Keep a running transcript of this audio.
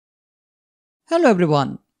Hello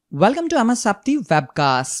everyone, welcome to MS Sapti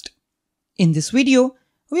webcast. In this video,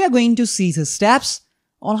 we are going to see the steps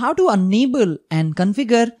on how to enable and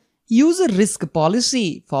configure user risk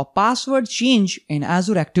policy for password change in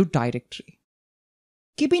Azure Active Directory.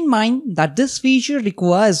 Keep in mind that this feature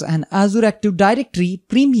requires an Azure Active Directory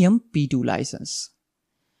Premium P2 license.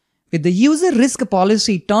 With the user risk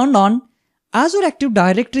policy turned on, Azure Active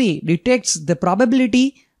Directory detects the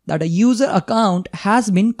probability that a user account has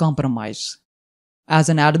been compromised. As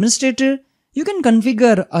an administrator, you can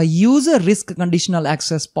configure a user risk conditional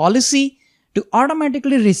access policy to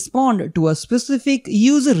automatically respond to a specific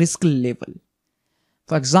user risk level.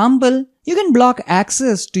 For example, you can block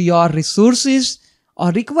access to your resources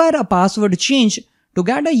or require a password change to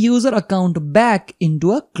get a user account back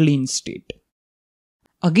into a clean state.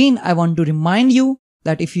 Again, I want to remind you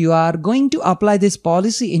that if you are going to apply this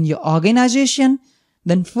policy in your organization,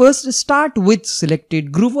 then first start with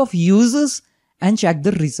selected group of users and check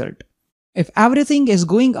the result. If everything is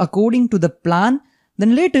going according to the plan,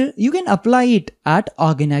 then later you can apply it at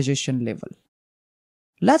organization level.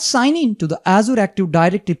 Let's sign in to the Azure Active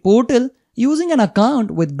Directory portal using an account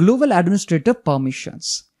with global administrator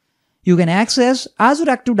permissions. You can access Azure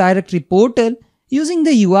Active Directory portal using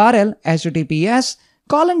the URL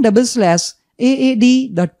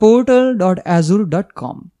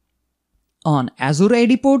https://aad.portal.azure.com. On Azure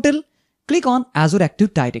AD portal, click on Azure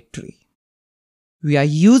Active Directory. We are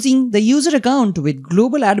using the user account with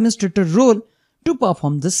global administrator role to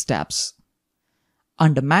perform the steps.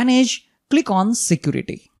 Under Manage, click on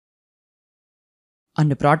Security.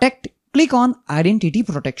 Under Protect, click on Identity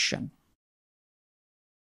Protection.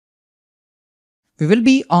 We will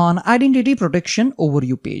be on Identity Protection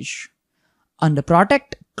Overview page. Under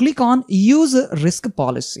Protect, click on User Risk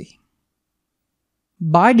Policy.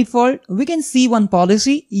 By default, we can see one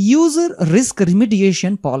policy, User Risk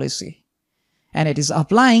Remediation Policy, and it is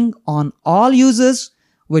applying on all users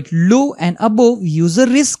with low and above user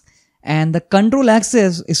risk, and the control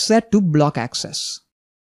access is set to block access.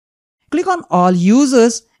 Click on all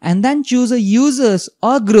users and then choose a users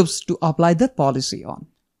or groups to apply the policy on.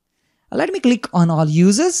 Let me click on all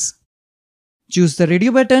users. Choose the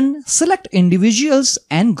radio button, select individuals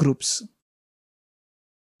and groups.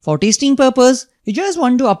 For testing purpose, you just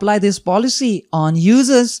want to apply this policy on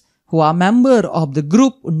users who are member of the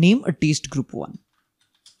group named Test Group 1.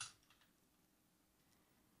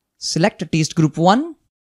 Select Test Group 1.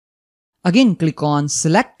 Again click on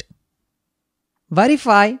Select.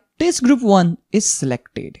 Verify Test Group 1 is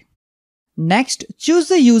selected. Next, choose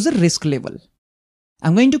the user risk level.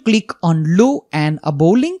 I'm going to click on Low and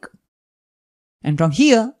Above link. And from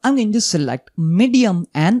here, I'm going to select Medium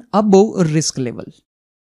and Above risk level.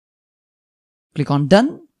 Click on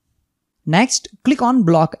Done. Next, click on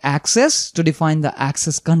Block Access to define the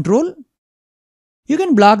access control. You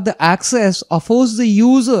can block the access or force the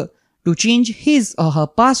user to change his or her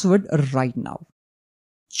password right now.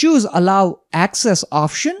 Choose Allow Access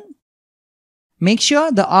option. Make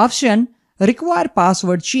sure the option Require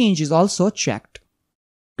Password Change is also checked.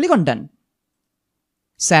 Click on Done.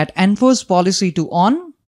 Set Enforce Policy to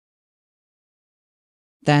On.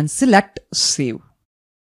 Then select Save.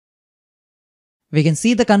 We can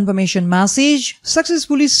see the confirmation message,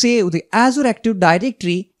 successfully save the Azure Active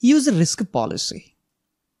Directory user risk policy.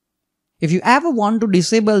 If you ever want to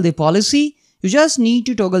disable the policy, you just need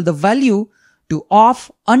to toggle the value to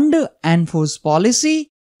off under Enforce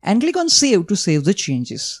Policy and click on Save to save the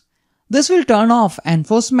changes. This will turn off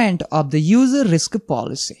enforcement of the user risk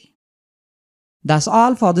policy. That's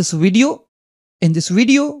all for this video. In this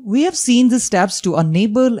video, we have seen the steps to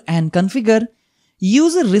enable and configure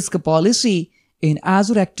user risk policy in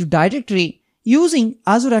Azure Active Directory using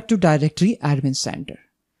Azure Active Directory Admin Center.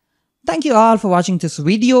 Thank you all for watching this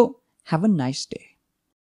video. Have a nice day.